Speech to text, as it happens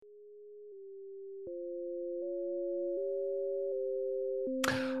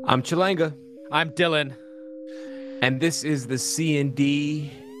I'm Chalanga, I'm Dylan. and this is the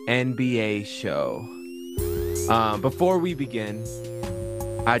C&D NBA show. Before we begin,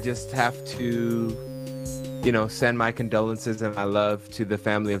 I just have to, send my condolences and my love to the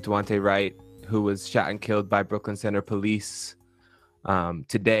family of Daunte Wright, who was shot and killed by Brooklyn Center police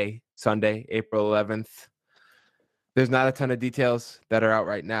today, Sunday, April 11th. There's not a ton of details that are out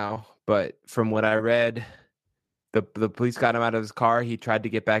right now, but from what I read, the police got him out of his car. He tried to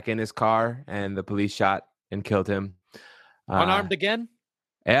get back in his car, and the police shot and killed him. Unarmed again?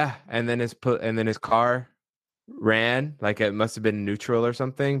 Yeah, and then his car ran, like it must have been neutral or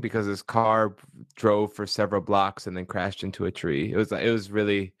something, because his car drove for several blocks and then crashed into a tree. It was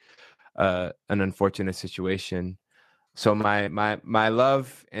really an unfortunate situation. So my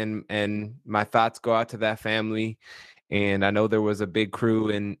love and my thoughts go out to that family. And I know there was a big crew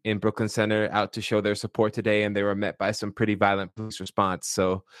in Brooklyn Center out to show their support today, and they were met by some pretty violent police response.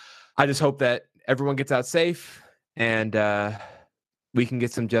 So I just hope that everyone gets out safe and we can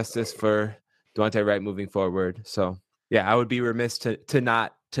get some justice for Daunte Wright moving forward. So yeah, I would be remiss to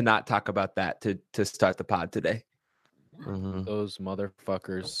not talk about that to start the pod today. Mm-hmm. Those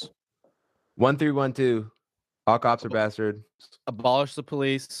motherfuckers. 1312. All cops are bastards. Abolish the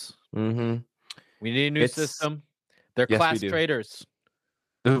police. Mm-hmm. We need a new system. They're class traitors.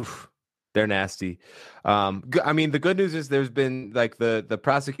 Oof, they're nasty. I mean, the good news is there's been like the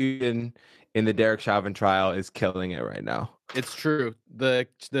prosecution in the Derek Chauvin trial is killing it right now. It's true. The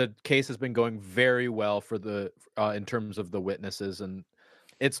case has been going very well for the in terms of the witnesses, and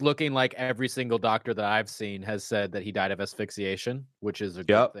it's looking like every single doctor that I've seen has said that he died of asphyxiation, which is a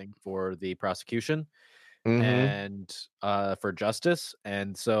good thing for the prosecution and for justice.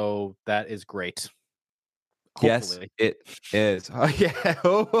 And so that is great. Hopefully. Yes, it is. Oh, yeah,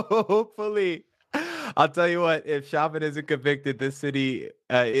 hopefully. I'll tell you what, if Chauvin isn't convicted, this city,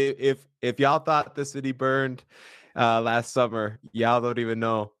 if y'all thought the city burned last summer, y'all don't even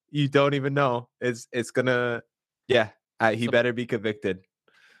know. You don't even know. It's gonna, he better be convicted.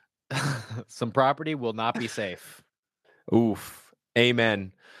 Some property will not be safe. Oof.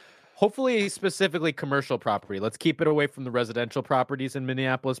 Amen. Hopefully, specifically commercial property. Let's keep it away from the residential properties in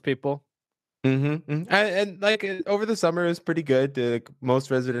Minneapolis, people. Mm-hmm. And like over the summer, it was pretty good. Most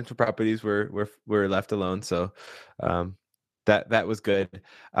residential properties were left alone, so that was good.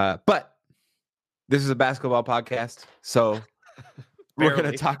 But this is a basketball podcast, so we're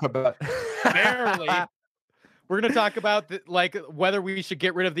gonna talk about barely. We're going to talk about whether we should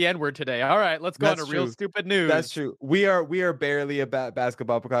get rid of the N-word today. All right, let's go on to real stupid news. That's true. We are barely a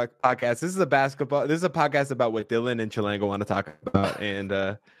basketball podcast. This is a podcast about what Dylan and Chalanga want to talk about.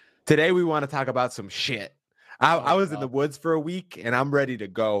 And today we want to talk about some shit. I was in the woods for a week and I'm ready to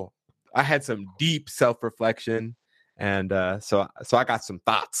go. I had some deep self-reflection and so I got some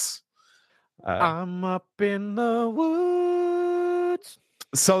thoughts. I'm up in the woods.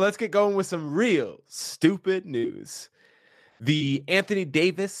 So let's get going with some real stupid news. The Anthony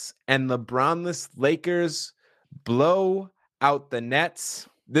Davis and LeBronless Lakers blow out the Nets.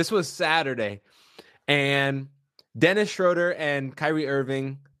 This was Saturday. And Dennis Schröder and Kyrie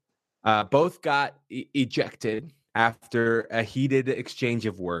Irving both got ejected after a heated exchange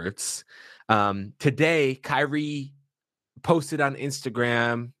of words. Today, Kyrie posted on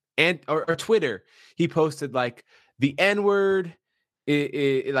Instagram or Twitter. He posted like the N-word.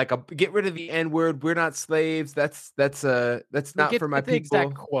 Get rid of the N-word. We're not slaves. That's not for my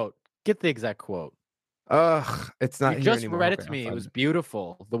people. Get the exact quote. It's not. You just read it to me. It was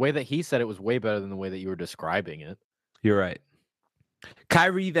beautiful. The way that he said it was way better than the way that you were describing it. You're right.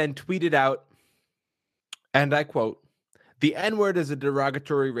 Kyrie then tweeted out, and I quote, "The N-word is a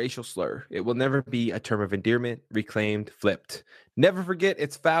derogatory racial slur. It will never be a term of endearment, reclaimed, flipped. Never forget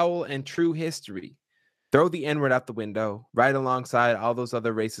its foul and true history. Throw the N-word out the window, right alongside all those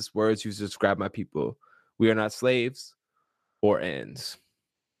other racist words used to describe my people. We are not slaves or ends."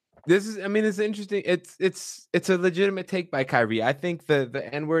 It's interesting. It's a legitimate take by Kyrie. I think the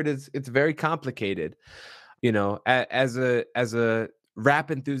N-word it's very complicated. As a rap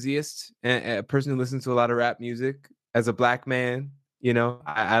enthusiast, a person who listens to a lot of rap music, as a black man,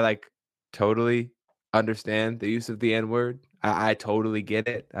 I like totally understand the use of the N-word. I totally get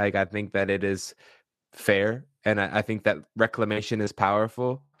it. Like, I think that it is fair, and I think that reclamation is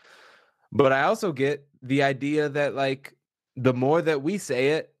powerful, but I also get the idea that like the more that we say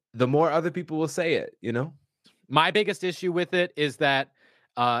it, the more other people will say it. My biggest issue with it is that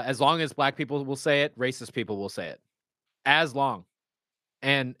as long as black people will say it, racist people will say it. As long,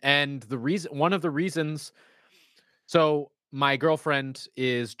 and one of the reasons. So my girlfriend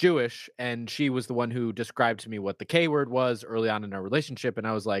is Jewish, and she was the one who described to me what the K word was early on in our relationship, and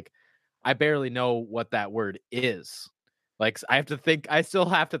I was like, I barely know what that word is. Like, I still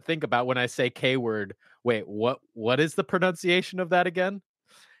have to think about when I say K word, wait, what is the pronunciation of that again?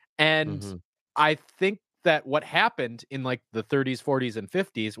 And Mm-hmm. I think that what happened in like the 30s, 40s, and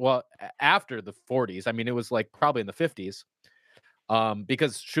 50s, well, after the 40s, I mean, it was like probably in the 50s,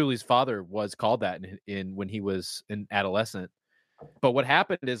 because Shuli's father was called that in when he was an adolescent. But what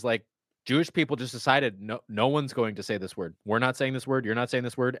happened is like Jewish people just decided no one's going to say this word. We're not saying this word. You're not saying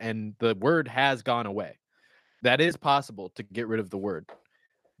this word, and the word has gone away. That is possible to get rid of the word,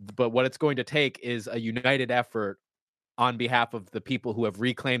 but what it's going to take is a united effort on behalf of the people who have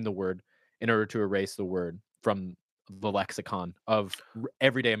reclaimed the word in order to erase the word from the lexicon of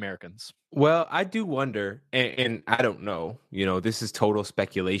everyday Americans. Well, I do wonder, and I don't know, this is total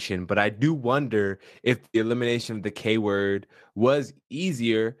speculation, but I do wonder if the elimination of the K word was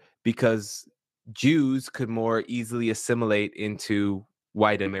easier because Jews could more easily assimilate into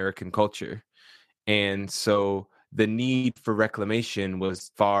white American culture. And so the need for reclamation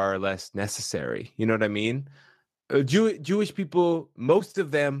was far less necessary. You know what I mean? Jewish people, most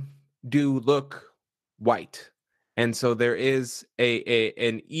of them do look white. And so there is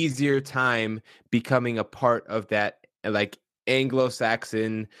an easier time becoming a part of that like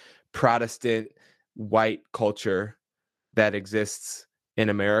Anglo-Saxon Protestant white culture that exists in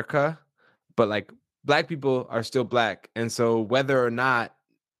America. But like black people are still black. And so whether or not,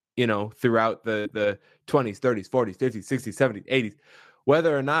 throughout the 20s, 30s, 40s, 50s, 60s, 70s, 80s,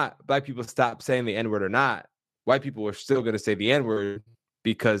 whether or not black people stop saying the N-word or not, white people are still going to say the N-word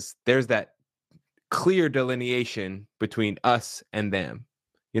because there's that clear delineation between us and them.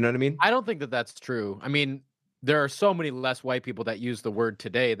 You know what I mean? I don't think that that's true. I mean, there are so many less white people that use the word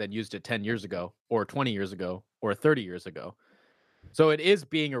today than used it 10 years ago or 20 years ago or 30 years ago. So it is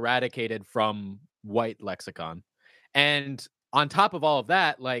being eradicated from white lexicon. And on top of all of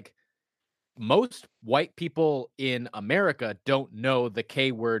that, like most white people in America don't know the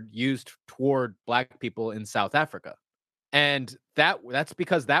K word used toward black people in South Africa. And that's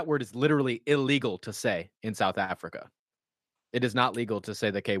because that word is literally illegal to say in South Africa. It is not legal to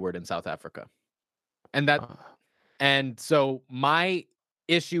say the K word in South Africa. And that Uh, and so my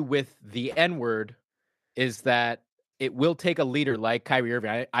issue with the N word is that it will take a leader like Kyrie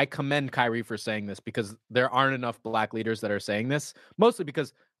Irving. I commend Kyrie for saying this because there aren't enough black leaders that are saying this, mostly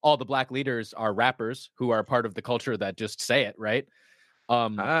because all the black leaders are rappers who are part of the culture that just say it, right? I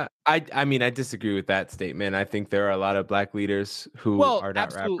mean, I disagree with that statement. I think there are a lot of black leaders who Well, are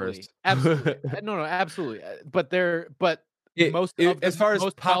not rappers. absolutely. Absolutely. No, absolutely. But As far as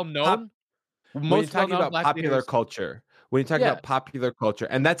when you're most talking well-known about black popular leaders. culture, Yeah,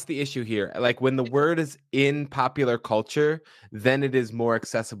 and that's the issue here. Like when the word is in popular culture, then it is more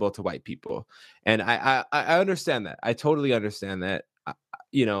accessible to white people, and I understand that. I totally understand that.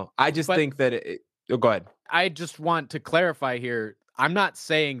 I just but think that go ahead. I just want to clarify here. I'm not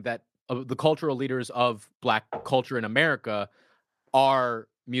saying that the cultural leaders of black culture in America are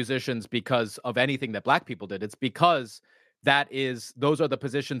musicians because of anything that black people did. It's because those are the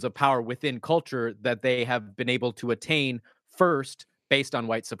positions of power within culture that they have been able to attain first based on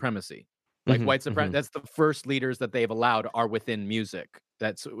white supremacy. Like Hmm. white supremacy, that's the first leaders that they've allowed are within music.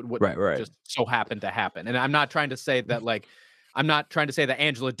 That's what Right. just so happened to happen. And I'm not trying to say that I'm not trying to say that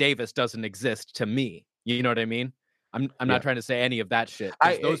Angela Davis doesn't exist to me. You know what I mean? I'm not Yeah. trying to say any of that shit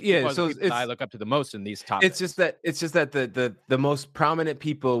because those Yeah. people are the So people that I look up to the most in these it's topics. just that the most prominent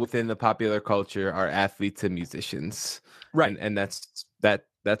people within the popular culture are athletes and musicians, Right. and that's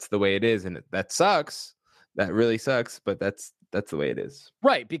the way it is, and that sucks. That really sucks, but that's the way it is.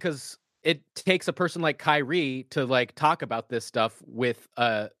 Right, because it takes a person like Kyrie to like talk about this stuff with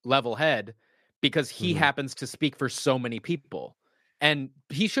a level head because he Hmm. happens to speak for so many people. And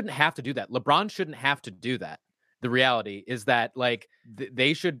he shouldn't have to do that. LeBron shouldn't have to do that. The reality is that like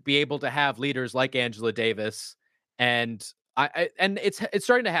they should be able to have leaders like Angela Davis and and it's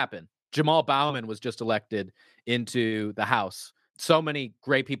starting to happen. Jamal Bauman was just elected into the House. So many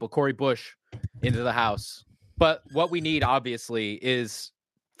great people, Cory Bush into the House. But what we need, obviously, is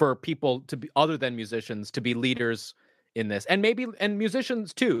for people to be other than musicians to be leaders in this, and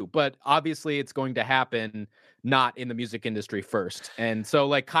musicians too. But obviously, it's going to happen not in the music industry first. And so,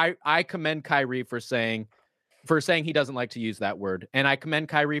 like, I commend Kyrie for saying he doesn't like to use that word, and I commend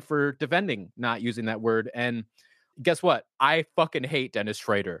Kyrie for defending not using that word. And guess what? I fucking hate Dennis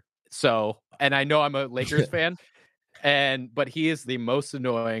Schrader. So, and I know I'm a Lakers fan, but he is the most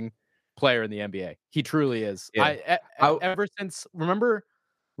annoying player in the NBA. He truly is. Yeah. I, Ever since remember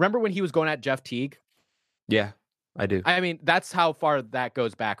when he was going at Jeff Teague? yeah. I do. I mean, that's how far that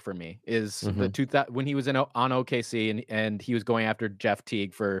goes back for me. Is the Mm-hmm. when he was on OKC and he was going after Jeff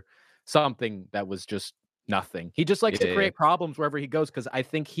Teague for something that was just nothing. He just likes to Yeah. create problems wherever he goes because I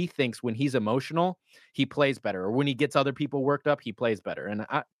think he thinks when he's emotional, he plays better, or when he gets other people worked up, he plays better. And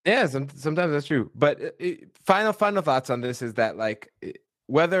Yeah, sometimes that's true. But final thoughts on this is that like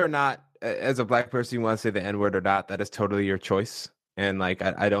whether or not as a black person you want to say the N-word or not, that is totally your choice. And like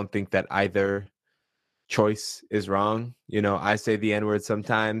I don't think that either choice is wrong. You know, I say the N-word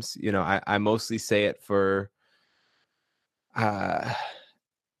sometimes. You know, I mostly say it for uh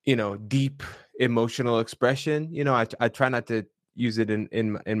you know, deep emotional expression. You know, I try not to use it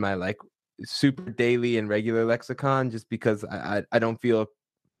in my like super daily and regular lexicon just because I don't feel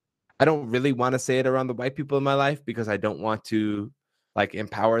I don't really want to say it around the white people in my life because I don't want to like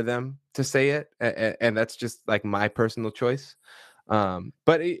empower them to say it, and that's just like my personal choice.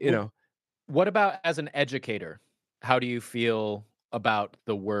 But you know, what about as an educator? How do you feel about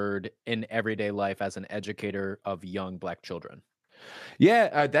the word in everyday life as an educator of young black children?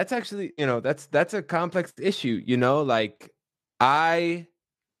 yeah, that's actually you know that's a complex issue. You know, like I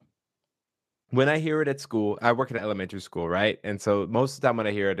when I hear it at school, I work in elementary school, right? And so most of the time when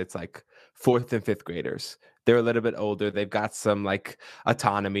I hear it, it's like fourth and fifth graders. They're a little bit older. They've got some like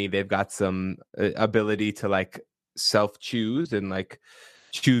autonomy. They've got some ability to like self choose and like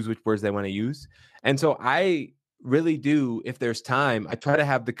choose which words they want to use. And so I really do, if there's time, I try to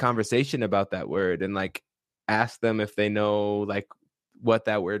have the conversation about that word and like ask them if they know like what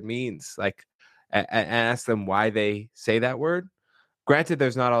that word means, like ask them why they say that word. Granted,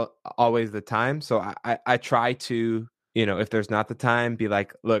 there's not always the time, so I try to, you know, if there's not the time, be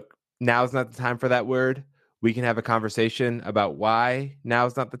like, look, now's not the time for that word. We can have a conversation about why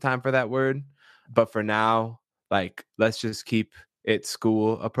now's not the time for that word, but for now, like, let's just keep it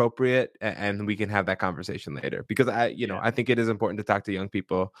school appropriate, and we can have that conversation later. Because you know, Yeah. I think it is important to talk to young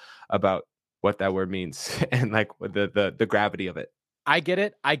people about what that word means and like the gravity of it. I get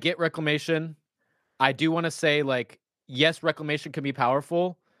it. I get reclamation. I do want to say, like, yes, reclamation can be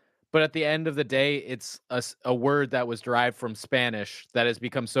powerful, but at the end of the day, it's a word that was derived from Spanish that has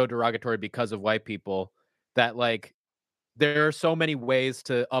become so derogatory because of white people that, like, there are so many ways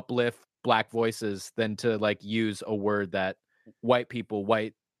to uplift black voices than to, like, use a word that white people,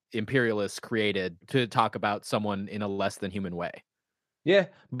 white imperialists created to talk about someone in a less than human way. Yeah,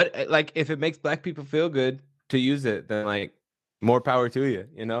 but like if it makes black people feel good to use it, then like more power to you,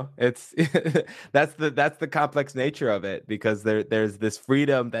 you know? It's that's the complex nature of it because there's this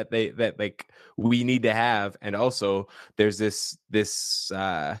freedom that like we need to have and also there's this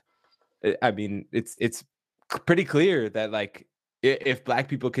I mean, it's pretty clear that like if black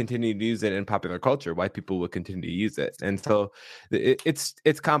people continue to use it in popular culture, white people will continue to use it, and so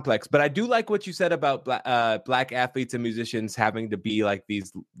it's complex. But I do like what you said about black athletes and musicians having to be like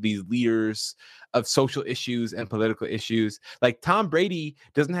these leaders of social issues and political issues. Like Tom Brady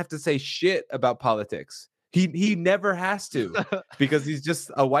doesn't have to say shit about politics. He never has to because he's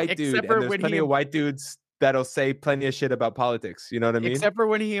just a white dude, Except and for there's when plenty of white dudes that'll say plenty of shit about politics. You know what I mean? except for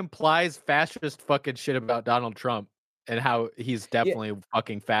when he implies fascist fucking shit about Donald Trump and how he's Yeah, definitely a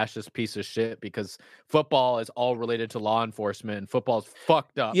fucking fascist piece of shit because football is all related to law enforcement and football's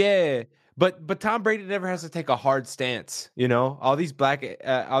fucked up. yeah. But Tom Brady never has to take a hard stance. You know, all these black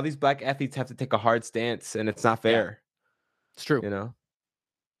athletes have to take a hard stance, and it's not Yeah, fair. it's true. You know.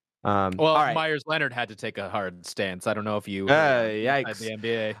 Well, All right. Myers Leonard had to take a hard stance. I don't know if you heard inside Yikes.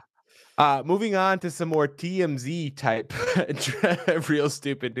 the NBA. Moving on to some more TMZ type real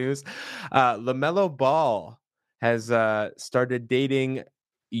stupid news. LaMelo Ball has started dating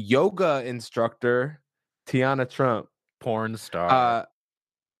yoga instructor Tiana Trump. Porn star. Uh,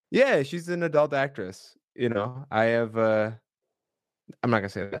 yeah, she's an adult actress. You know, I have I'm not gonna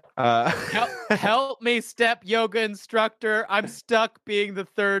say that. Help me, step yoga instructor. I'm stuck being the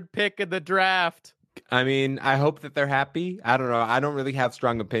third pick in the draft. I mean, I hope that they're happy. I don't know. I don't really have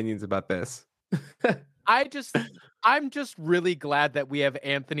strong opinions about this. I just I'm just really glad that we have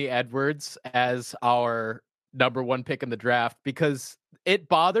Anthony Edwards as our number one pick in the draft because it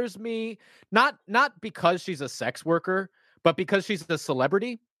bothers me not because she's a sex worker, but because she's a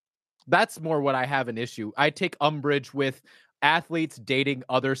celebrity. That's more what I have an issue. I take umbrage with athletes dating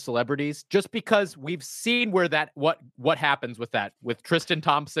other celebrities just because we've seen where that what happens with that with Tristan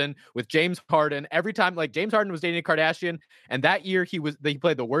Thompson, with James Harden. Every time like James Harden was dating a Kardashian and that year he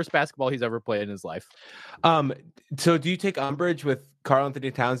played the worst basketball he's ever played in his life. Um, so do you take umbrage with Karl Anthony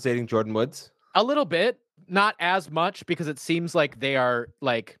Towns dating Jordan Woods? A little bit, not as much because it seems like they are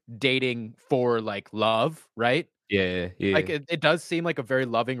like dating for like love, right? Yeah, yeah. Like, it does seem like a very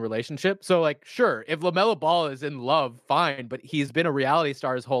loving relationship. So, like, sure, if LaMelo Ball is in love, fine, but he's been a reality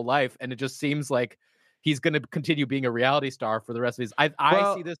star his whole life, and it just seems like he's gonna continue being a reality star for the rest of his I see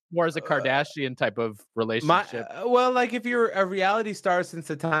Well, this more as a Kardashian type of my relationship. well, like if you're a reality star since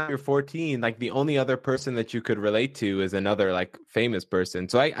the time you're 14, like the only other person that you could relate to is another like famous person.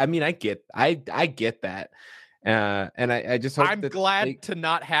 So I mean, I get that. And I just hope I'm that glad to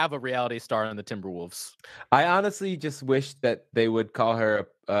not have a reality star in the Timberwolves. I honestly just wish that they would call her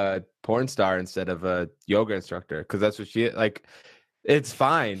a porn star instead of a yoga instructor, because that's what she like. It's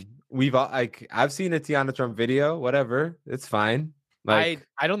fine. We've all like I've seen a Tiana Trump video, whatever. It's fine. Like,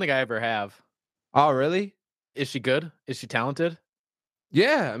 I don't think I ever have. oh really? Is she good? Is she talented?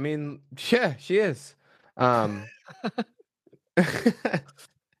 Yeah, I mean, yeah, she is. Um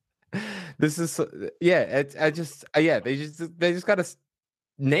this is yeah, I just yeah, they just gotta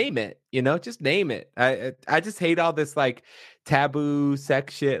name it, just name it. I just hate all this like taboo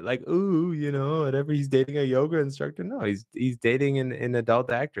sex shit, like, ooh, whatever, he's dating a yoga instructor. No, he's dating an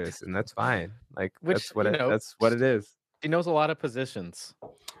adult actress, and that's fine. Like Which, you know, that's what it is. she knows a lot of positions.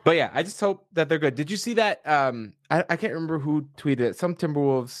 But yeah, I just hope that they're good. Did you see that? I can't remember who tweeted it. Some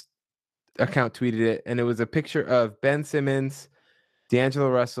Timberwolves account tweeted it, and it was a picture of Ben Simmons, D'Angelo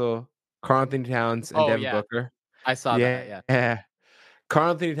Russell, Karl Anthony Towns, and Oh, Devin yeah. Booker. I saw that, yeah. Yeah.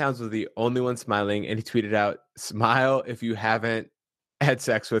 Karl Anthony Towns was the only one smiling, and he tweeted out, "Smile if you haven't had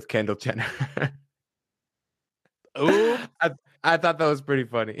sex with Kendall Jenner." Ooh. I thought that was pretty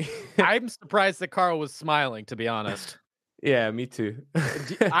funny. I'm surprised that Carl was smiling, to be honest. Yeah, me too.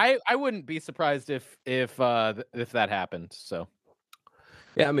 I wouldn't be surprised if that happened. So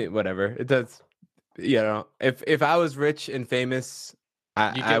Yeah, I mean, whatever. It does. If I was rich and famous, you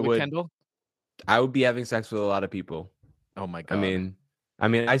I get with would Kendall? I would be having sex with a lot of people. Oh my I god. mean,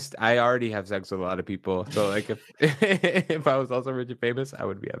 I already have sex with a lot of people. So like if if I was also rich and famous, I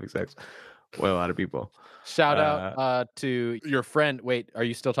would be having sex with a lot of people. Shout out to your friend. Wait, are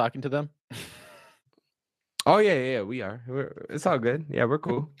you still talking to them? Oh yeah, we are. It's all good. Yeah, we're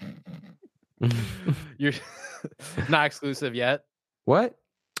cool. You're not exclusive yet. What?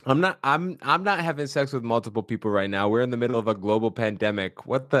 I'm not having sex with multiple people right now. We're in the middle of a global pandemic.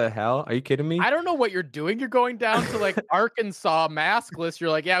 What the hell? Are you kidding me? I don't know what you're doing. You're going down to like Arkansas maskless. You're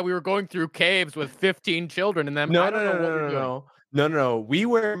like, yeah, we were going through caves with 15 children in them. No, I don't know what we're doing. No. We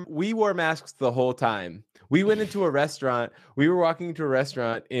wore masks the whole time. We went into a restaurant. We were walking into a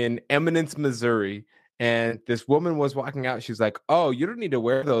restaurant in Eminence, Missouri, and this woman was walking out. She's like, "Oh, you don't need to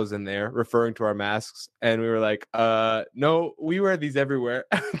wear those in there," referring to our masks. And we were like, no, we wear these everywhere.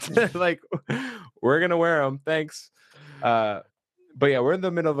 Like, we're gonna wear them. Thanks." But yeah, we're in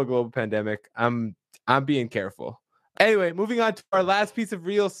the middle of a global pandemic. I'm being careful. Anyway, moving on to our last piece of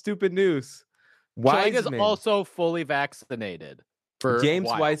real stupid news. Wiseman is Wiseman. also fully vaccinated. For James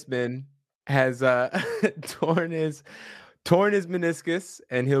Wiseman has torn his meniscus,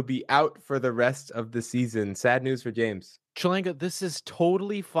 and he'll be out for the rest of the season. Sad news for James. Chalenga, this is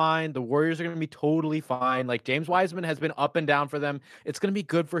totally fine. The Warriors are going to be totally fine. Like, James Wiseman has been up and down for them. It's going to be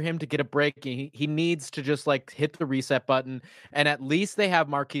good for him to get a break. He needs to just like hit the reset button. And at least they have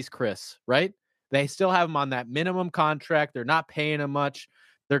Marquise Chris, right? They still have him on that minimum contract. They're not paying him much.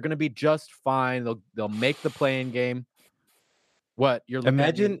 They're going to be just fine. They'll make the play-in game. What you're looking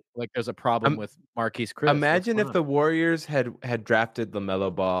at me like there's a problem with Marquise Chris. Imagine if the Warriors had drafted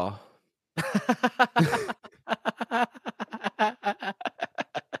LaMelo Ball.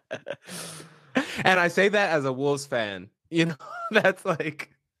 And I say that as a Wolves fan. That's like,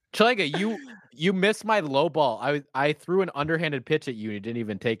 Chalenga, you missed my low ball. I threw an underhanded pitch at you and you didn't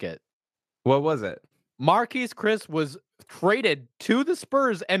even take it. What was it? Marquise Chris was traded to the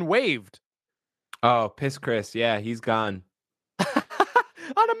Spurs and waived. Oh, piss Chris. Yeah, he's gone.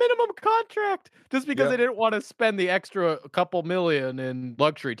 On a minimum contract, just because they didn't want to spend the extra couple million in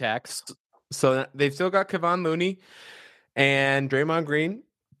luxury tax. So they've still got Kevon Looney and Draymond Green,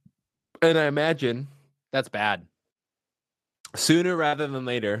 and I imagine that's bad. Sooner rather than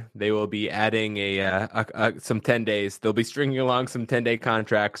later, they will be adding some 10 days. They'll be stringing along some 10-day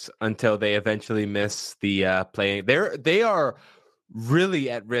contracts until they eventually miss the playing. They are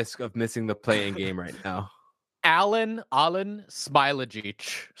really at risk of missing the playing game right now. Alen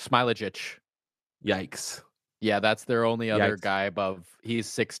Smilajic. Yikes. Yeah, that's their only other guy above. He's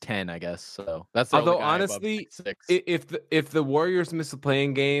 6'10", I guess. So that's the only guy honestly, above 6'6". If the Warriors miss a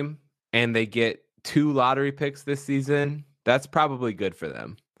playing game and they get 2 lottery picks this season, that's probably good for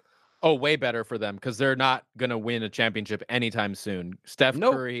them. Oh, way better for them because they're not gonna win a championship anytime soon. Steph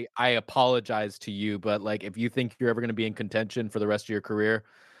Curry, I apologize to you, but like if you think you're ever gonna be in contention for the rest of your career,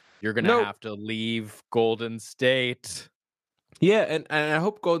 You're going to Nope. have to leave Golden State. Yeah, and I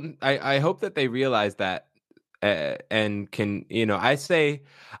hope I hope that they realize that and can,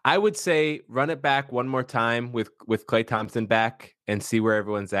 I would say run it back one more time with Klay Thompson back and see where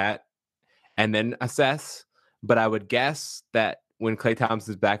everyone's at and then assess. But I would guess that when Klay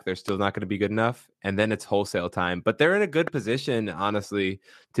Thompson's back, they're still not going to be good enough, and then it's wholesale time. But they're in a good position, honestly,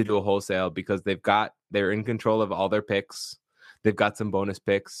 to do a wholesale because they're in control of all their picks. They've got some bonus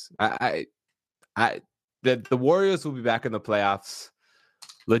picks. The Warriors will be back in the playoffs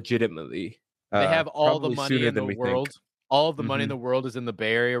legitimately. They have all the Probably money sooner in the than we think. world. All of the money in Mhm. the world is in the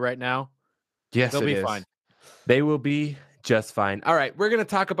Bay Area right now. Yes, They'll it be is. fine. They will be just fine. All right, we're going to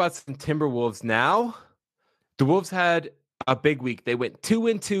talk about some Timberwolves now. The Wolves had a big week. They went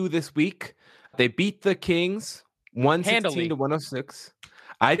 2-2 this week. They beat the Kings 116 to 106.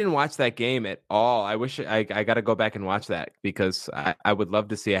 I didn't watch that game at all. I wish I got to go back and watch that because I would love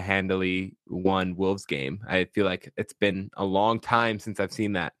to see a handily won Wolves game. I feel like it's been a long time since I've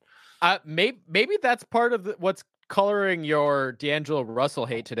seen that. Maybe that's part of what's coloring your D'Angelo Russell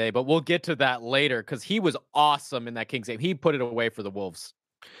hate today, but we'll get to that later because he was awesome in that Kings game. He put it away for the Wolves.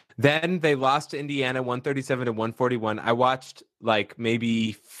 Then they lost to Indiana 137 to 141. I watched like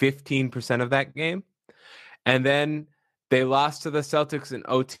maybe 15% of that game. And then they lost to the Celtics in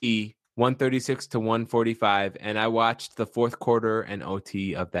OT 136 to 145. And I watched the fourth quarter and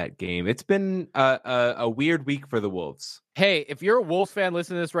OT of that game. It's been a weird week for the Wolves. Hey, if you're a Wolves fan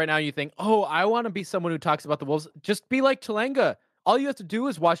listening to this right now, you think, oh, I want to be someone who talks about the Wolves. Just be like Chilenga. All you have to do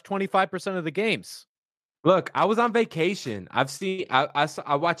is watch 25% of the games. Look, I was on vacation. I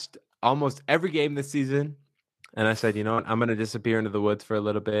watched almost every game this season. And I said, you know what? I'm going to disappear into the woods for a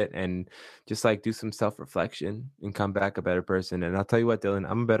little bit and just like do some self-reflection and come back a better person. And I'll tell you what, Dylan,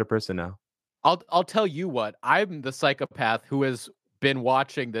 I'm a better person now. I'll tell you what. I'm the psychopath who has been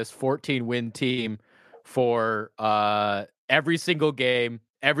watching this 14-win team for every single game,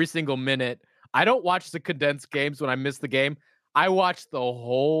 every single minute. I don't watch the condensed games when I miss the game. I watch the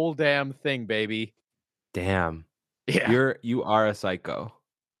whole damn thing, baby. Damn. Yeah. You are a psycho.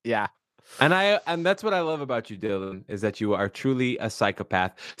 Yeah. And that's what I love about you, Dylan, is that you are truly a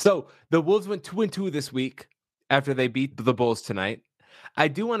psychopath. So the Wolves went 2-2 this week after they beat the Bulls tonight. I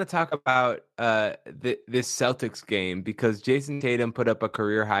do want to talk about this Celtics game because Jason Tatum put up a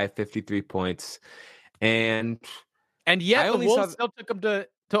career high 53 points, and yet the Wolves still took them to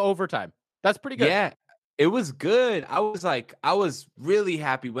overtime. That's pretty good. Yeah, it was good. I was really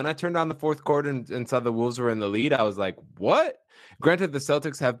happy when I turned on the fourth quarter and saw the Wolves were in the lead. I was like, what? Granted, the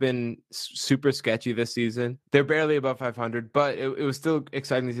Celtics have been super sketchy this season. They're barely above 500, but it was still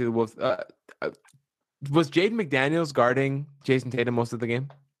exciting to see the Wolves. Was Jaden McDaniels guarding Jason Tatum most of the game?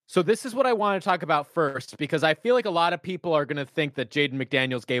 So this is what I want to talk about first, because I feel like a lot of people are going to think that Jaden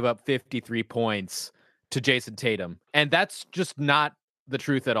McDaniels gave up 53 points to Jason Tatum. And that's just not the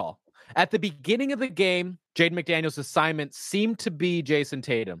truth at all. At the beginning of the game, Jaden McDaniels' assignment seemed to be Jason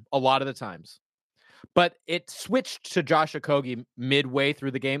Tatum a lot of the times. But it switched to Josh Okogie midway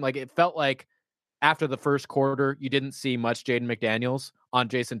through the game. Like, it felt like after the first quarter, you didn't see much Jaden McDaniels on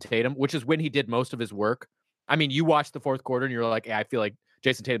Jason Tatum, which is when he did most of his work. I mean, you watched the fourth quarter and you're like, I feel like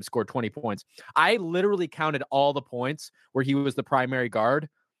Jason Tatum scored 20 points. I literally counted all the points where he was the primary guard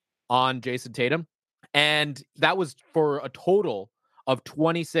on Jason Tatum. And that was for a total of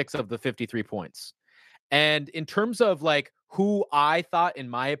 26 of the 53 points. And in terms of like who I thought, in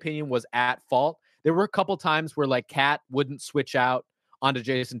my opinion, was at fault, there were a couple times where like Cat wouldn't switch out onto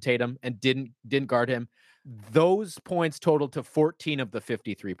Jason Tatum and didn't guard him. Those points totaled to 14 of the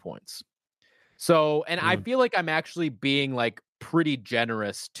 53 points. So, and I feel like I'm actually being like pretty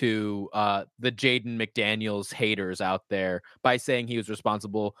generous to the Jaden McDaniels haters out there by saying he was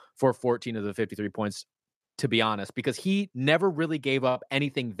responsible for 14 of the 53 points, to be honest, because he never really gave up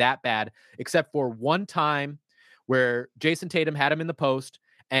anything that bad, except for one time where Jason Tatum had him in the post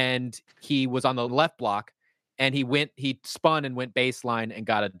and he was on the left block and he spun and went baseline and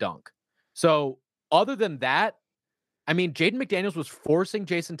got a dunk. So other than that, I mean, Jaden McDaniels was forcing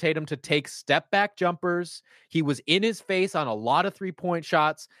Jason Tatum to take step back jumpers. He was in his face on a lot of 3-point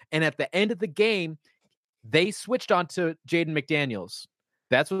shots. And at the end of the game, they switched on to Jaden McDaniels.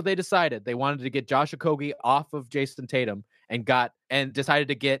 That's what they decided. They wanted to get Josh Okogie off of Jason Tatum and decided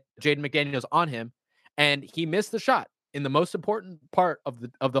to get Jaden McDaniels on him. And he missed the shot in the most important part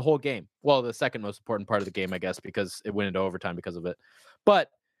of the whole game. Well, the second most important part of the game, I guess, because it went into overtime because of it. But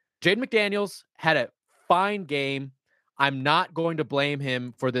Jaden McDaniels had a fine game. I'm not going to blame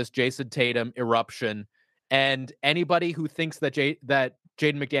him for this Jason Tatum eruption. And anybody who thinks that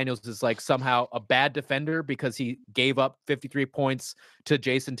Jaden McDaniels is like somehow a bad defender because he gave up 53 points to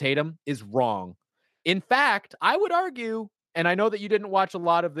Jason Tatum is wrong. In fact, I would argue, and I know that you didn't watch a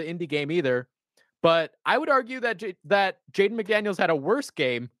lot of the Indy game either, but I would argue that that Jaden McDaniels had a worse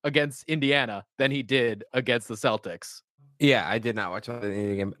game against Indiana than he did against the Celtics. Yeah, I did not watch all the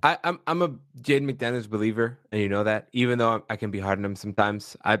Indiana game. I'm a Jaden McDaniels believer, and you know that. Even though I can be hard on him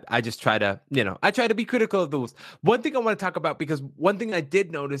sometimes, I just try to I try to be critical of the Wolves. One thing I want to talk about, because one thing I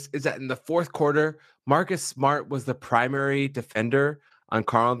did notice is that in the fourth quarter, Marcus Smart was the primary defender on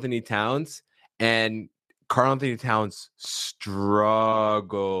Karl Anthony Towns, and Karl Anthony Towns struggled.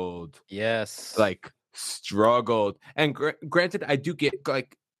 Yes, Struggled. And granted, I do get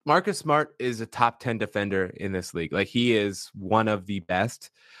like. Marcus Smart is a top 10 defender in this league. Like, he is one of the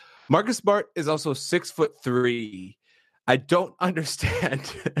best. Marcus Smart is also 6'3". I don't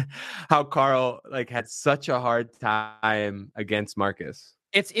understand how Karl had such a hard time against Marcus.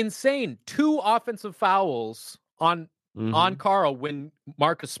 It's insane. 2 offensive fouls on Karl when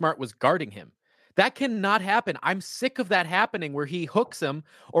Marcus Smart was guarding him. That cannot happen. I'm sick of that happening where he hooks him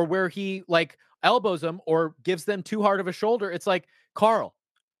or where he elbows him or gives them too hard of a shoulder. It's like, Karl,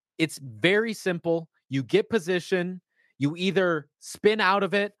 it's very simple. You get position, you either spin out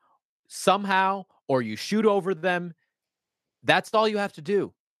of it somehow or you shoot over them. That's all you have to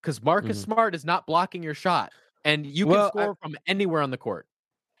do, because Marcus Smart is not blocking your shot, and you can score from anywhere on the court.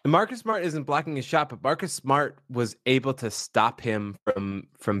 Marcus Smart isn't blocking his shot, but Marcus Smart was able to stop him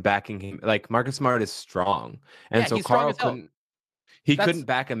from backing him. Like, Marcus Smart is strong, and so Karl couldn't. He couldn't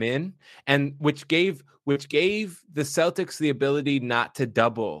back him in, and which gave the Celtics the ability not to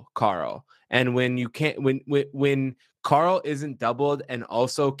double Karl. And when you can't, when Karl isn't doubled and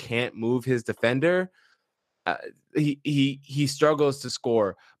also can't move his defender, he struggles to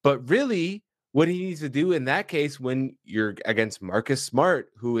score. But really, what he needs to do in that case, when you're against Marcus Smart,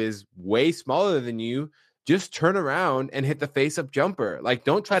 who is way smaller than you, just turn around and hit the face-up jumper. Like,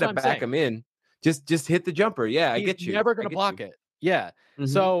 don't try to back him in. Just hit the jumper. Yeah, I get you. He's never going to block it. Yeah.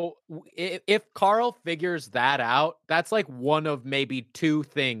 So if Karl figures that out, that's like one of maybe 2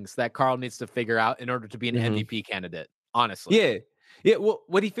 things that Karl needs to figure out in order to be an MVP candidate, honestly. Yeah. Yeah. Well,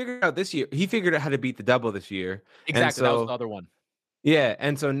 what he figured out this year, he figured out how to beat the double this year. Exactly. That was the other one. Yeah.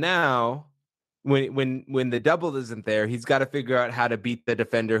 And so now when the double isn't there, he's got to figure out how to beat the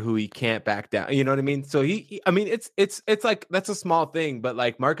defender who he can't back down. You know what I mean? So it's like, that's a small thing, but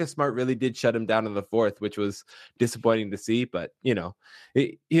like, Marcus Smart really did shut him down in the fourth, which was disappointing to see. But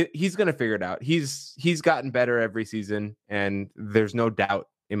he's gonna figure it out. He's gotten better every season, and there's no doubt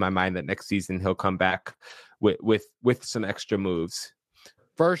in my mind that next season he'll come back with some extra moves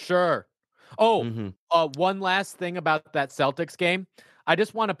for sure. One last thing about that Celtics game. I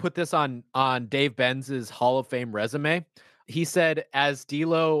just want to put this on Dave Benz's Hall of Fame resume. He said, as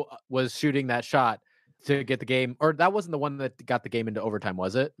DLol was shooting that shot to get the game, or that wasn't the one that got the game into overtime,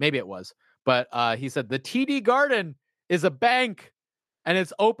 was it? Maybe it was. But he said, the TD Garden is a bank, and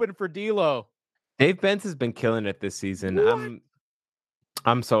it's open for DLol. Dave Benz has been killing it this season. What?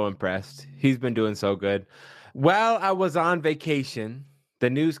 I'm so impressed. He's been doing so good. While I was on vacation, the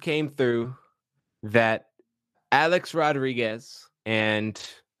news came through that Alex Rodriguez and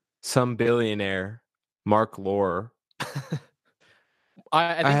some billionaire, Mark Lore.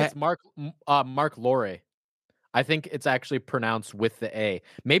 I think it's Mark Lore. I think it's actually pronounced with the A.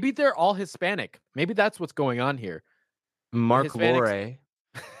 Maybe they're all Hispanic. Maybe that's what's going on here. Mark Lore.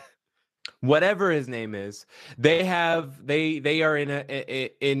 Whatever his name is, they are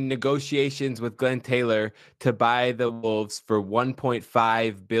in negotiations with Glenn Taylor to buy the Wolves for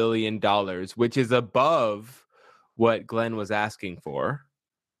 $1.5 billion, which is above what Glenn was asking for.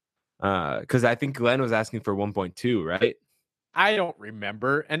 Because I think Glenn was asking for 1.2, right? I don't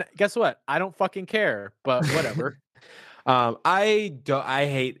remember. And guess what? I don't fucking care, but whatever. I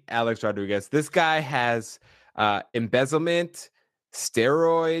hate Alex Rodriguez. This guy has embezzlement,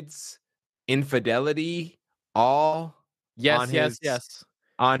 steroids, infidelity, all on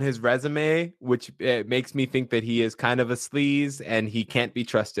his resume, which makes me think that he is kind of a sleaze and he can't be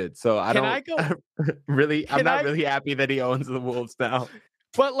trusted. So I'm not really happy that he owns the Wolves now.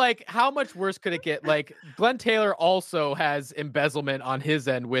 But like, how much worse could it get? Like, Glenn Taylor also has embezzlement on his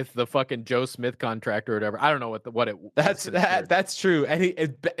end with the fucking Joe Smith contract or whatever. I don't know that's true.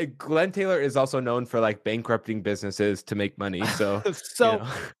 And Glenn Taylor is also known for like bankrupting businesses to make money. So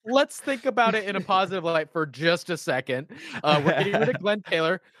let's think about it in a positive light for just a second. We're getting rid of Glenn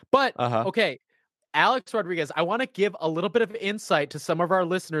Taylor, but okay. Alex Rodriguez, I want to give a little bit of insight to some of our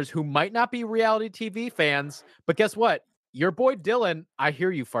listeners who might not be reality TV fans, but guess what? Your boy Dylan, I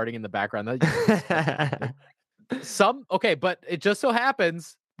hear you farting in the background. But it just so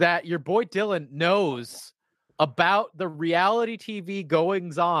happens that your boy Dylan knows about the reality TV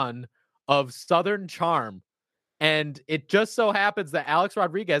goings on of Southern Charm. And it just so happens that Alex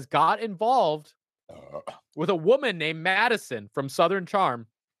Rodriguez got involved with a woman named Madison from Southern Charm,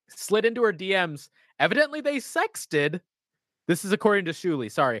 slid into her DMs. Evidently, they sexted. This is according to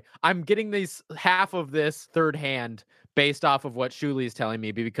Shuli. Sorry. I'm getting half of this third hand based off of what Shuli is telling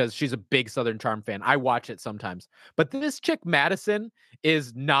me because she's a big Southern Charm fan. I watch it sometimes. But this chick, Madison,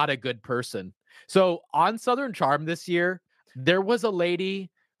 is not a good person. So on Southern Charm this year, there was a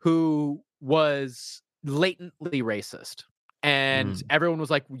lady who was latently racist. And everyone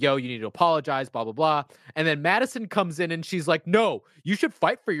was like, yo, you need to apologize, blah, blah, blah. And then Madison comes in and she's like, no, you should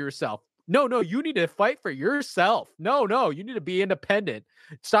fight for yourself. No, you need to fight for yourself. No, you need to be independent.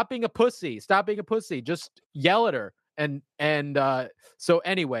 Stop being a pussy. Just yell at her. So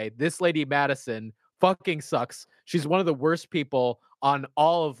anyway, this lady Madison fucking sucks. She's one of the worst people on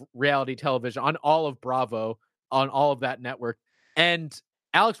all of reality television, on all of Bravo, on all of that network. And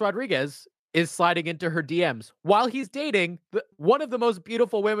Alex Rodriguez is sliding into her DMs while he's dating one of the most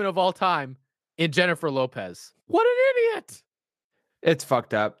beautiful women of all time in Jennifer Lopez. What an idiot. It's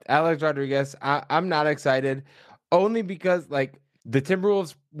fucked up. Alex Rodriguez, I'm not excited only because like the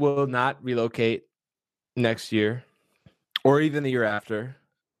Timberwolves will not relocate next year or even the year after.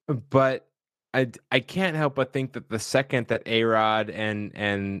 But I can't help but think that the second that A-Rod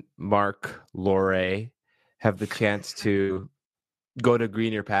and Mark Lore have the chance to go to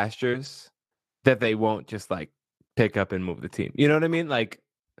greener pastures, that they won't just like pick up and move the team. You know what I mean? Like,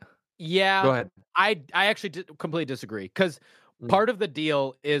 yeah, go ahead. I actually completely disagree because part of the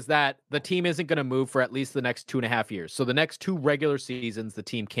deal is that the team isn't going to move for at least the next 2.5 years. So the next 2 regular seasons, the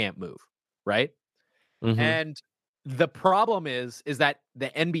team can't move, right? And the problem is that the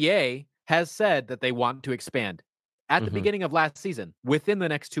NBA has said that they want to expand at the beginning of last season within the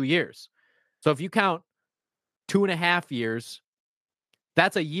next 2 years. So if you count 2.5 years,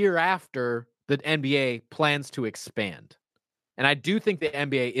 that's a year after the NBA plans to expand. And I do think the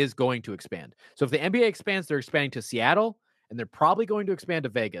NBA is going to expand. So if the NBA expands, they're expanding to Seattle, and they're probably going to expand to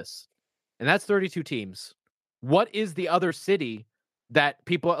Vegas. And that's 32 teams. What is the other city that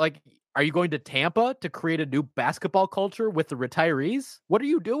people like? Are you going to Tampa to create a new basketball culture with the retirees? What are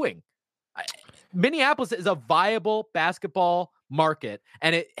you doing? Minneapolis is a viable basketball market,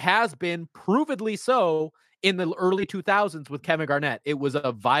 and it has been provedly so in the early 2000s with Kevin Garnett. It was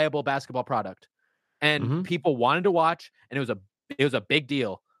a viable basketball product, and people wanted to watch, and it was a big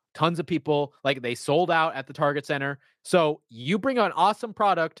deal. Tons of people, like, they sold out at the Target Center. So you bring an awesome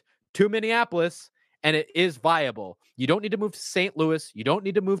product to Minneapolis, and it is viable. You don't need to move to St. Louis. You don't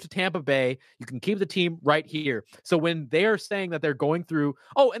need to move to Tampa Bay. You can keep the team right here. So when they are saying that they're going through...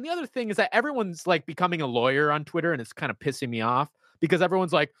 Oh, and the other thing is that everyone's, like, becoming a lawyer on Twitter, and it's kind of pissing me off because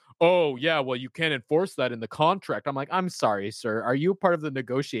everyone's like, oh, yeah, well, you can't enforce that in the contract. I'm like, I'm sorry, sir. Are you part of the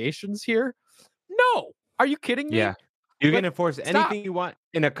negotiations here? No. Are you kidding me? Yeah. You can enforce anything you want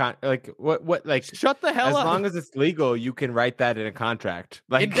in a like shut the hell up. As long as it's legal, you can write that in a contract.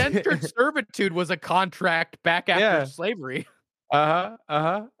 Like indentured servitude was a contract back after slavery.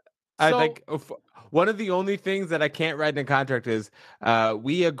 I think one of the only things that I can't write in a contract is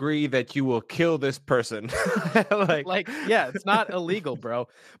we agree that you will kill this person. It's not illegal, bro.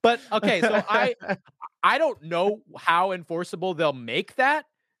 But okay, so I don't know how enforceable they'll make that.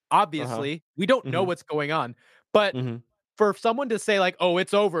 Obviously, we don't know what's going on. But for someone to say, like, oh,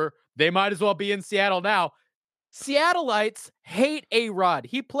 it's over, they might as well be in Seattle now. Seattleites hate A-Rod.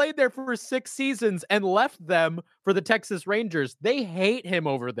 He played there for 6 seasons and left them for the Texas Rangers. They hate him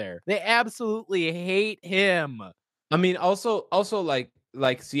over there. They absolutely hate him. I mean, also like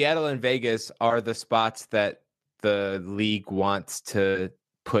Seattle and Vegas are the spots that the league wants to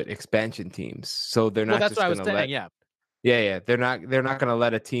put expansion teams. So they're not just going to let... Yeah. They're not going to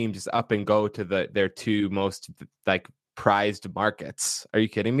let a team just up and go to their 2 most like prized markets. Are you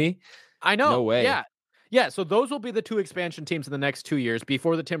kidding me? I know. No way. Yeah. So those will be the 2 expansion teams in the next 2 years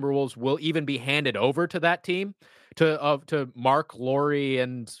before the Timberwolves will even be handed over to that team, to Mark Lore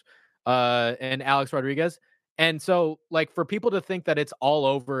and Alex Rodriguez. And so, like, for people to think that it's all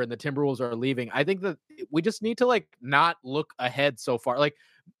over and the Timberwolves are leaving, I think that we just need to, like, not look ahead so far. Like,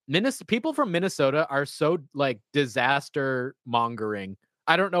 people from Minnesota are so, like, disaster mongering.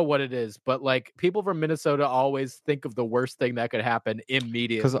 I don't know what it is, but, like, people from Minnesota always think of the worst thing that could happen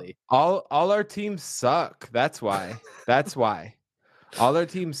immediately. All our teams suck. That's why. All our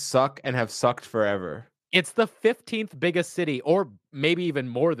teams suck and have sucked forever. It's the 15th biggest city, or maybe even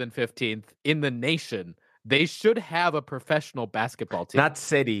more than 15th in the nation. They should have a professional basketball team. Not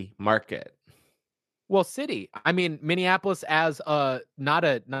city, market. Well, city. I mean, Minneapolis as not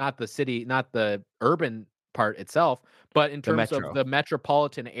the city, not the urban part itself, but in The terms of metro. the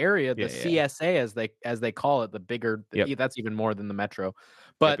metropolitan area, the Yeah, yeah. CSA as they call it, the bigger Yep. that's even more than the metro. Yep,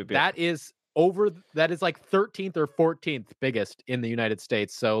 But yep, yep. that is like 13th or 14th biggest in the United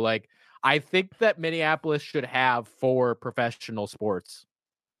States. So like I think that Minneapolis should have 4 professional sports.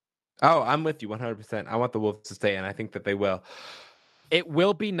 Oh, I'm with you 100%. I want the Wolves to stay, and I think that they will. It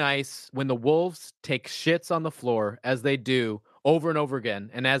will be nice when the Wolves take shits on the floor, as they do over and over again,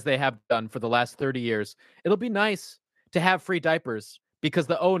 and as they have done for the last 30 years. It'll be nice to have free diapers because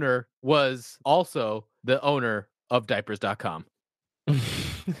the owner was also the owner of diapers.com.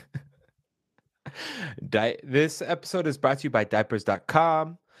 This episode is brought to you by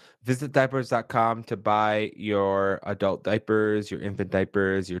diapers.com. Visit diapers.com to buy your adult diapers, your infant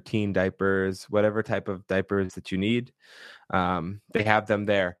diapers, your teen diapers, whatever type of diapers that you need. They have them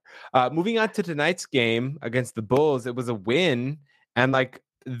there. Moving on to tonight's game against the Bulls, it was a win, and like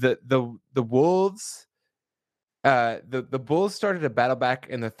the Wolves, the Bulls started a battle back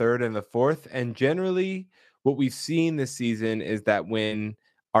in the third and the fourth, and generally, what we've seen this season is that when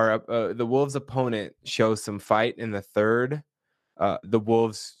the Wolves' opponent shows some fight in the third, the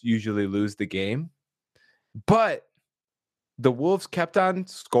Wolves usually lose the game. But the Wolves kept on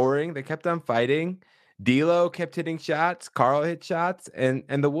scoring. They kept on fighting. DLol kept hitting shots. Carl hit shots, and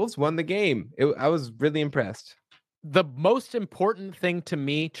the Wolves won the game. I was really impressed. The most important thing to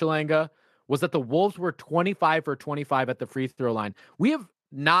me, Chilanga, was that the Wolves were 25 for 25 at the free throw line. We have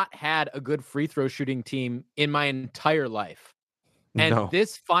not had a good free throw shooting team in my entire life. And No.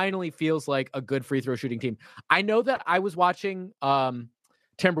 this finally feels like a good free throw shooting team. I know that I was watching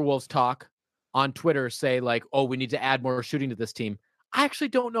Timberwolves talk on Twitter say like, oh, we need to add more shooting to this team. I actually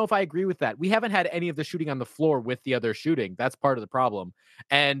don't know if I agree with that. We haven't had any of the shooting on the floor with the other shooting. That's part of the problem.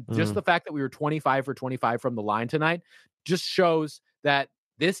 And just the fact that we were 25 for 25 from the line tonight just shows that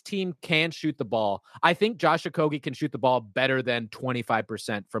this team can shoot the ball. I think Josh Okogie can shoot the ball better than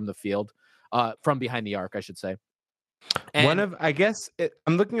 25% from the field, from behind the arc, I should say. And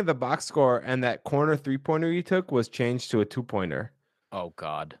I'm looking at the box score, and that corner 3-pointer you took was changed to a 2-pointer. oh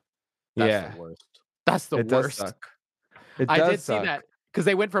God, that's the worst. That's the It worst. does suck. It I does did suck. see that because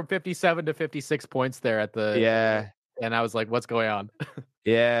they went from 57 to 56 points there at the and I was like, what's going on?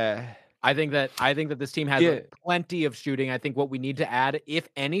 Yeah. I think that this team has plenty of shooting. I think what we need to add, if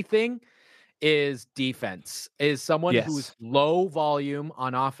anything, is defense. Is someone who's low volume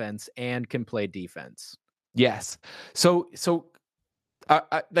on offense and can play defense. Yes. So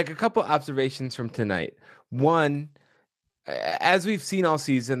like a couple observations from tonight. One, as we've seen all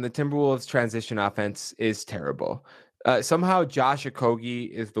season, the Timberwolves transition offense is terrible. Somehow Josh Okogie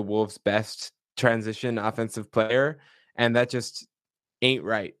is the Wolves' best transition offensive player, and that just ain't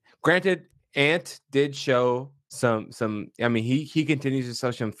right. Granted, Ant did show some. I mean, he continues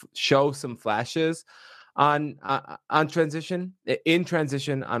to show some flashes on transition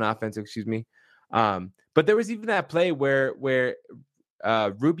on offense. Excuse me. But there was even that play where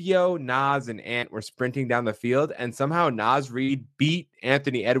Rubio, Nas, and Ant were sprinting down the field, and somehow Nas Reed beat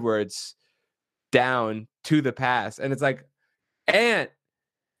Anthony Edwards down to the pass. And it's like, Ant,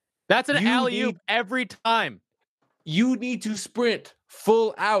 that's an alley-oop every time. You need to sprint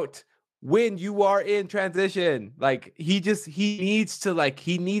full out when you are in transition. Like he needs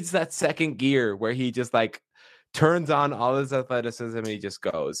that second gear where he just like turns on all his athleticism and he just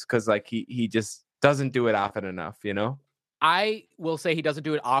goes. Cause like he just doesn't do it often enough, you know? I will say he doesn't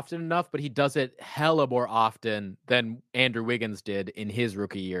do it often enough, but he does it hella more often than Andrew Wiggins did in his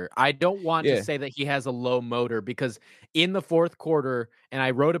rookie year. I don't want to say that he has a low motor because in the fourth quarter, and I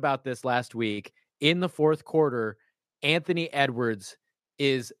wrote about this last week, in the fourth quarter, Anthony Edwards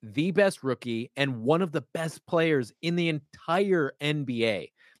is the best rookie and one of the best players in the entire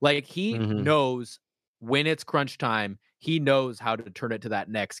NBA. Like he knows when it's crunch time, he knows how to turn it to that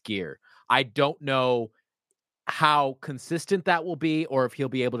next gear. I don't know how consistent that will be or if he'll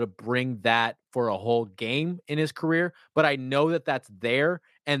be able to bring that for a whole game in his career, but I know that that's there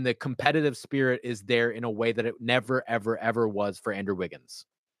and the competitive spirit is there in a way that it never, ever, ever was for Andrew Wiggins.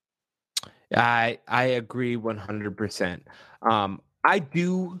 I agree 100%. I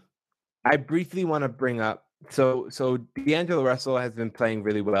briefly want to bring up, so D'Angelo Russell has been playing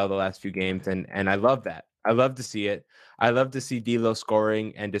really well the last few games, and I love that. I love to see it. I love to see D'Lo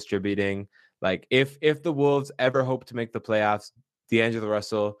scoring and distributing. Like if the Wolves ever hope to make the playoffs, D'Angelo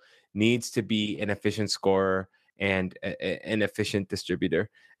Russell needs to be an efficient scorer and an efficient distributor,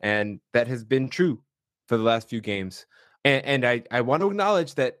 and that has been true for the last few games. And I want to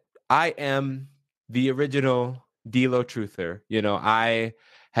acknowledge that I am the original D'Lo truther. You know, I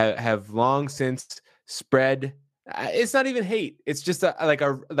have long since spread. It's not even hate. It's just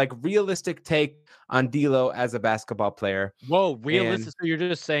a realistic take on D'Lo as a basketball player. Whoa, And realistic. So you're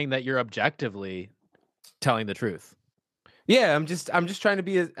just saying that you're objectively telling the truth. yeah, I'm just trying to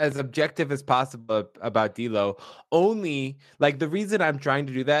be as objective as possible about D'Lo. Only like the reason I'm trying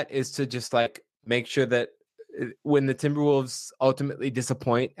to do that is to just like make sure that when the Timberwolves ultimately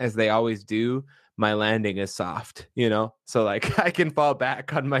disappoint, as they always do, my landing is soft, so like I can fall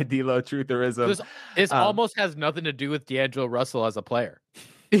back on my D'Lo trutherism. This almost has nothing to do with D'Angelo Russell as a player.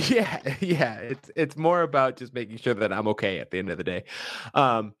 Yeah, it's more about just making sure that I'm okay at the end of the day.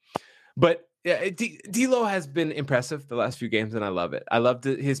 But yeah, D'Lo has been impressive the last few games, and I love it. I love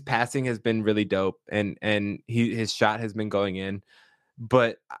his passing has been really dope, and his shot has been going in.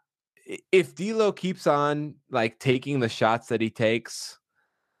 But if D'Lo keeps on like taking the shots that he takes,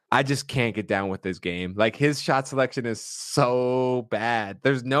 I just can't get down with his game. Like his shot selection is so bad.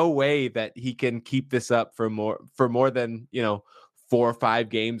 There's no way that he can keep this up for more than 4 or 5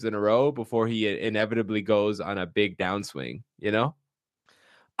 games in a row before he inevitably goes on a big downswing.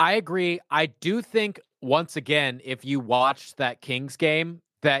 I agree. I do think, once again, if you watched that Kings game,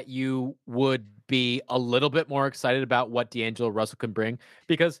 that you would be a little bit more excited about what D'Angelo Russell can bring.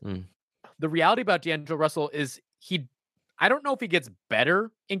 Because the reality about D'Angelo Russell is I don't know if he gets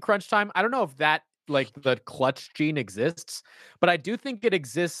better in crunch time. I don't know if that, like, the clutch gene exists. But I do think it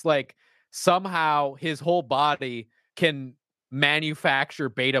exists, like, somehow his whole body can manufacture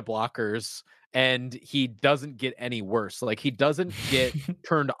beta blockers and he doesn't get any worse. Like he doesn't get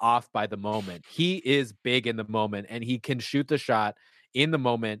turned off by the moment. He is big in the moment and he can shoot the shot in the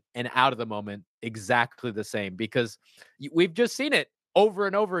moment and out of the moment exactly the same, because we've just seen it over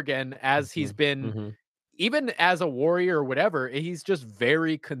and over again as he's been, even as a Warrior or whatever, he's just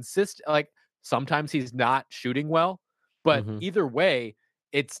very consistent. Like sometimes he's not shooting well, but either way,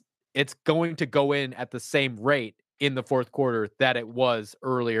 it's going to go in at the same rate in the fourth quarter that it was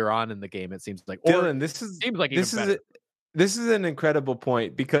earlier on in the game. It seems like, Dylan, this is an incredible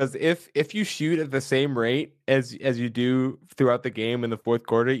point, because if you shoot at the same rate as you do throughout the game in the fourth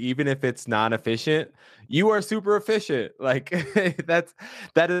quarter, even if it's non-efficient, you are super efficient. Like that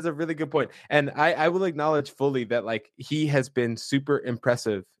is a really good point. And I will acknowledge fully that like he has been super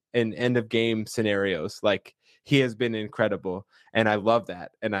impressive in end of game scenarios. Like he has been incredible, and I love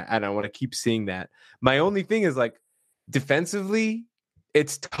that, and I want to keep seeing that. My only thing is like defensively,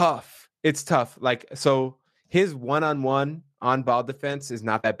 it's tough. Like, so his one-on-one on-ball defense is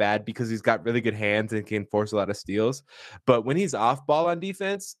not that bad because he's got really good hands and can force a lot of steals. But when he's off ball on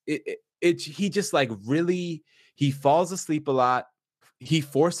defense, he just like really, he falls asleep a lot. He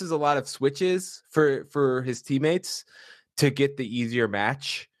forces a lot of switches for his teammates to get the easier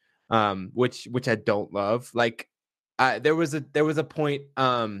match, which I don't love. Like there was a point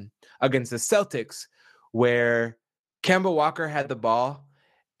against the Celtics where Kemba Walker had the ball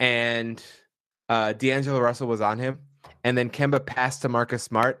and D'Angelo Russell was on him, and then Kemba passed to Marcus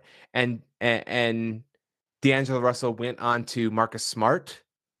Smart, and D'Angelo Russell went on to Marcus Smart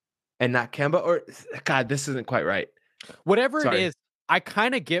and not Kemba. Or God, this isn't quite right. Whatever it is, I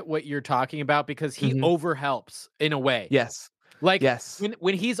kind of get what you're talking about, because he overhelps in a way. Yes. Like yes.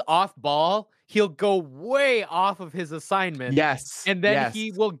 when he's off ball, he'll go way off of his assignment. Yes. And then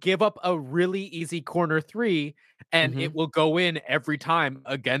he will give up a really easy corner three, and it will go in every time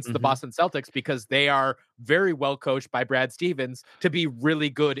against the Boston Celtics, because they are very well coached by Brad Stevens to be really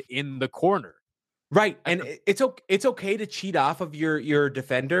good in the corner. Right. And it's okay to cheat off of your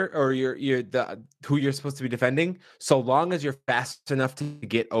defender or who you're supposed to be defending, so long as you're fast enough to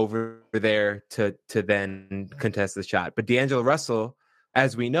get over there to then contest the shot. But D'Angelo Russell,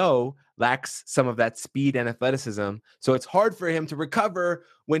 as we know, lacks some of that speed and athleticism. So it's hard for him to recover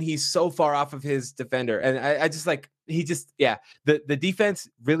when he's so far off of his defender. And I just like, the defense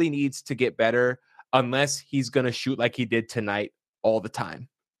really needs to get better, unless he's going to shoot like he did tonight all the time.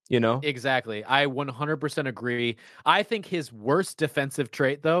 Exactly. I 100% agree. I think his worst defensive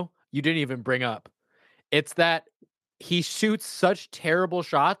trait, though, you didn't even bring up. It's that he shoots such terrible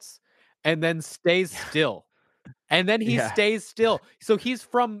shots and then stays still. And then he stays still. So he's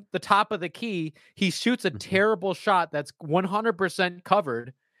from the top of the key. He shoots a terrible shot that's 100%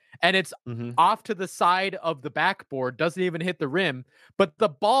 covered, and it's off to the side of the backboard, doesn't even hit the rim, but the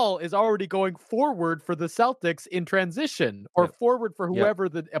ball is already going forward for the Celtics in transition, or forward for whoever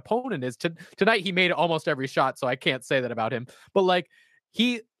the opponent is. Tonight he made almost every shot, so I can't say that about him. But like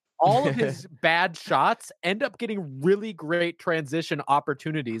all of his bad shots end up getting really great transition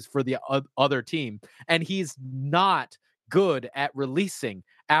opportunities for the other team, and he's not good at releasing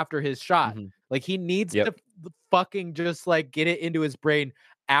after his shot. Like he needs to fucking just like get it into his brain.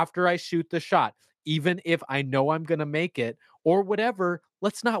 After I shoot the shot, even if I know I'm going to make it or whatever,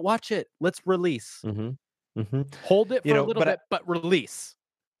 let's not watch it. Let's release. Hold it for a little bit, but release.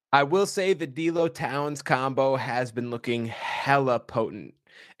 I will say the D'Lo Towns combo has been looking hella potent,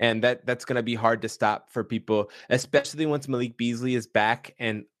 and that's going to be hard to stop for people, especially once Malik Beasley is back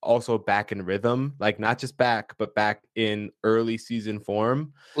and also back in rhythm, like not just back, but back in early season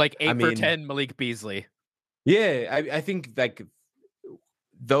form. Like 8 for 10 Malik Beasley. Yeah, I think like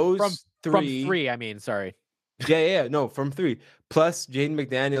those from three, I mean, sorry. Yeah, no, from 3. Plus Jaden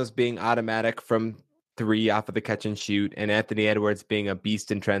McDaniels being automatic from 3 off of the catch and shoot, and Anthony Edwards being a beast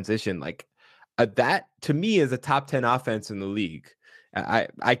in transition. Like that to me is a top 10 offense in the league.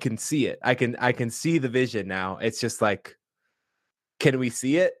 I can see it. I can see the vision now. It's just like, can we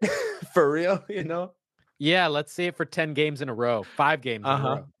see it for real? Yeah, let's see it for 10 games in a row, 5 games in a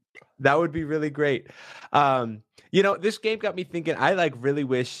row. That would be really great. This game got me thinking. I really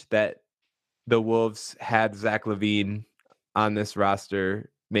wish that the Wolves had Zach LaVine on this roster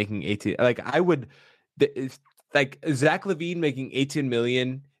making 18. Zach LaVine making 18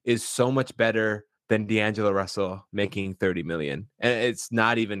 million is so much better than D'Angelo Russell making 30 million. And it's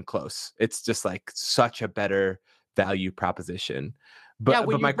not even close. It's just such a better value proposition. But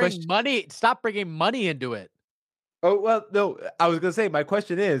my question, stop bringing money into it. Oh, well, no, I was going to say, my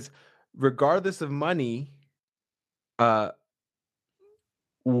question is, regardless of money,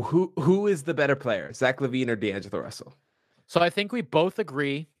 who is the better player, Zach LaVine or D'Angelo Russell? So I think we both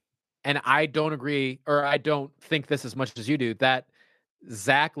agree, and I don't agree, or I don't think this as much as you do, that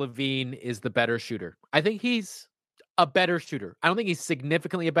Zach LaVine is the better shooter. I think he's a better shooter. I don't think he's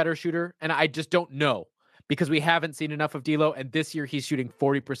significantly a better shooter, and I just don't know because we haven't seen enough of D'Lo, and this year he's shooting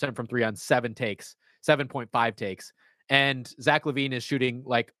 40% from 3 on 7.5 takes. And Zach LaVine is shooting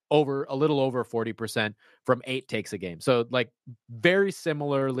a little over 40% from 8 takes a game. So very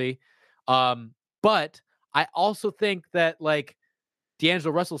similarly. But I also think that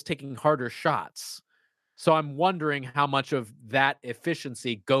D'Angelo Russell's taking harder shots. So I'm wondering how much of that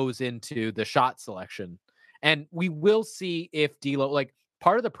efficiency goes into the shot selection. And we will see if D'Lo,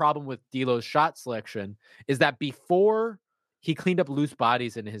 part of the problem with D'Lo's shot selection is that before he cleaned up loose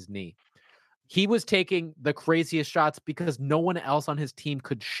bodies in his knee, he was taking the craziest shots because no one else on his team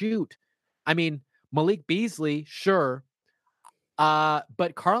could shoot. I mean, Malik Beasley, sure.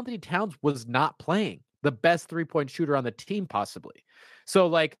 But Karl-Anthony Towns was not playing, the best 3-point shooter on the team, possibly.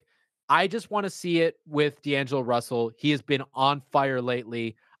 So, I just want to see it with D'Angelo Russell. He has been on fire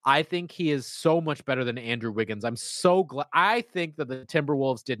lately. I think he is so much better than Andrew Wiggins. I'm so glad. I think that the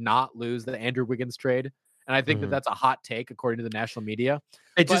Timberwolves did not lose the Andrew Wiggins trade. And I think that that's a hot take according to the national media.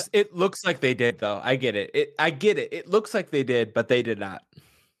 It looks like they did, though. I get it. I get it. It looks like they did, but they did not.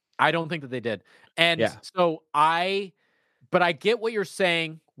 I don't think that they did. And so I get what you're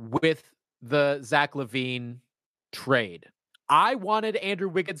saying with the Zach LaVine trade. I wanted Andrew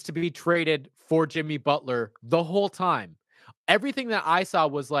Wiggins to be traded for Jimmy Butler the whole time. Everything that I saw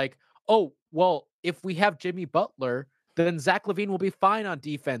was oh, well, if we have Jimmy Butler, then Zach LaVine will be fine on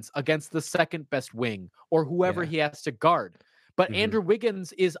defense against the second best wing or whoever he has to guard. But Andrew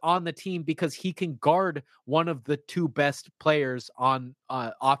Wiggins is on the team because he can guard one of the 2 best players on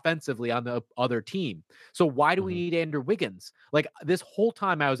offensively on the other team. So why do we need Andrew Wiggins? This whole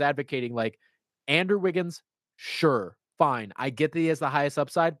time I was advocating Andrew Wiggins, sure, fine. I get that he has the highest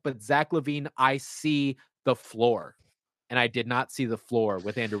upside, but Zach LaVine, I see the floor. And I did not see the floor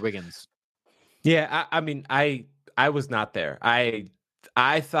with Andrew Wiggins. Yeah, I mean, I was not there.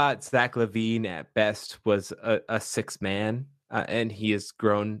 I thought Zach LaVine at best was a 6-man, and he has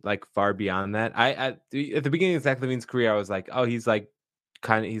grown far beyond that. At the beginning of Zach LaVine's career, I was oh, he's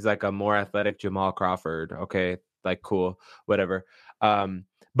he's a more athletic Jamal Crawford. Okay, cool, whatever.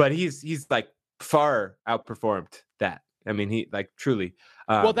 But he's far outperformed that. I mean, he truly.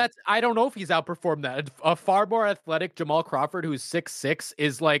 Well, I don't know if he's outperformed that. A far more athletic Jamal Crawford, who's 6'6",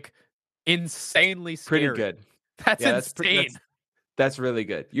 is insanely scary. Pretty good. That's insane. That's really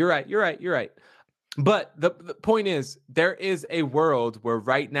good. You're right. But the point is, there is a world where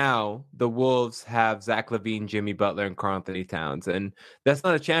right now the Wolves have Zach LaVine, Jimmy Butler, and Karl-Anthony Towns, and that's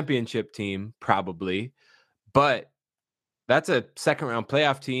not a championship team probably, but that's a second-round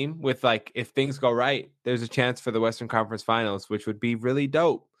playoff team with if things go right, there's a chance for the Western Conference Finals, which would be really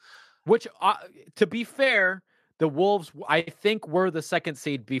dope. Which, to be fair, the Wolves, I think, were the 2nd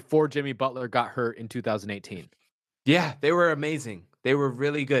seed before Jimmy Butler got hurt in 2018. Yeah, they were amazing. They were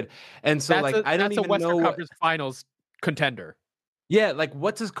really good. And so I don't even know. That's a Western Conference Finals contender. Yeah,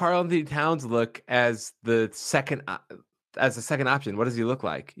 what does Karl-Anthony Towns look as the second option? What does he look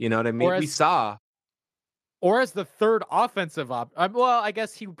like? You know what I mean? We saw. Or as the third offensive well, I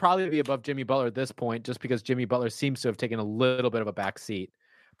guess he would probably be above Jimmy Butler at this point, just because Jimmy Butler seems to have taken a little bit of a back seat.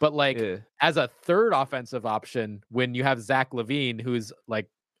 But like as a third offensive option, when you have Zach LaVine, who's like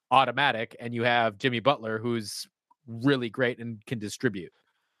automatic, and you have Jimmy Butler, who's really great and can distribute.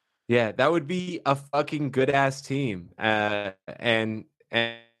 Yeah, that would be a fucking good ass team. And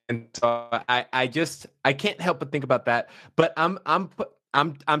so I can't help but think about that. But I'm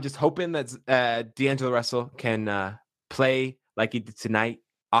just hoping that D'Angelo Russell can play like he did tonight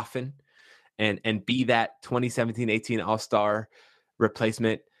often, and be that 2017-18 All-Star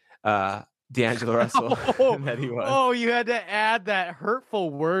replacement D'Angelo Russell that he was. Oh, you had to add that hurtful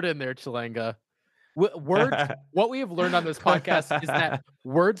word in there, Chilenga. Words. What we have learned on this podcast is that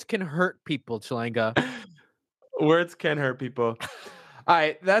words can hurt people, Chilenga. Words can hurt people. All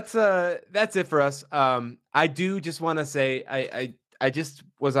right, that's it for us. I do just want to say I just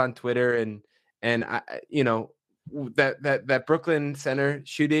was on Twitter and I that Brooklyn center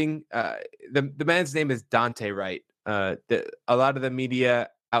shooting. The man's name is Daunte Wright. A lot of the media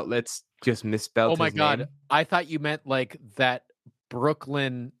outlets just misspelled. Oh my his God! name. I thought you meant like that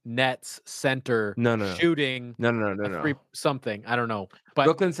Brooklyn Nets center shooting. No. Something. I don't know. But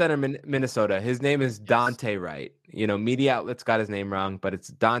Brooklyn Center, Minnesota. His name is Daunte Wright. Media outlets got his name wrong, but it's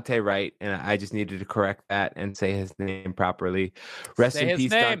Daunte Wright, and I just needed to correct that and say his name properly. Rest in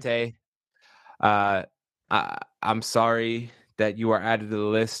peace, Daunte. I'm sorry that you are added to the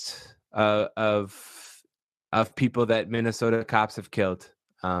list of people that Minnesota cops have killed.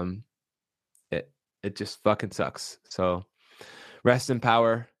 It just fucking sucks. So rest in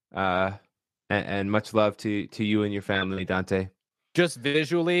power, and much love to you and your family, Daunte. Just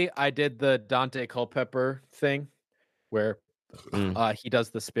visually, I did the Daunte Culpepper thing where he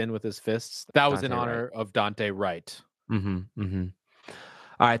does the spin with his fists. That was in honor of Daunte Wright. All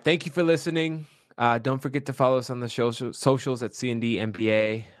right, thank you for listening. Don't forget to follow us on the socials at C&D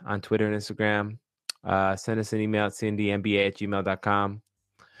NBA on Twitter and Instagram. Send us an email at cndnba@gmail.com.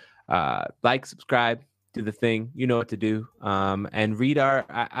 Like, subscribe, do the thing. You know what to do. And read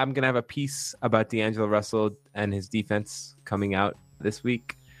I'm going to have a piece about D'Angelo Russell and his defense coming out this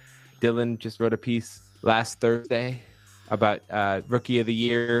week. Dylan just wrote a piece last Thursday about Rookie of the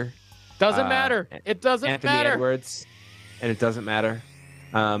Year. Doesn't matter. It doesn't Anthony matter. Edwards, and it doesn't matter.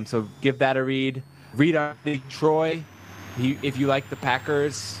 So give that a read. Read our Troy. If you like the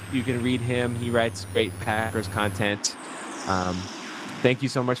Packers, you can read him. He writes great Packers content. Thank you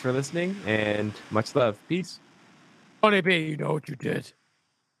so much for listening, and much love. Peace. Honey B, you know what you did.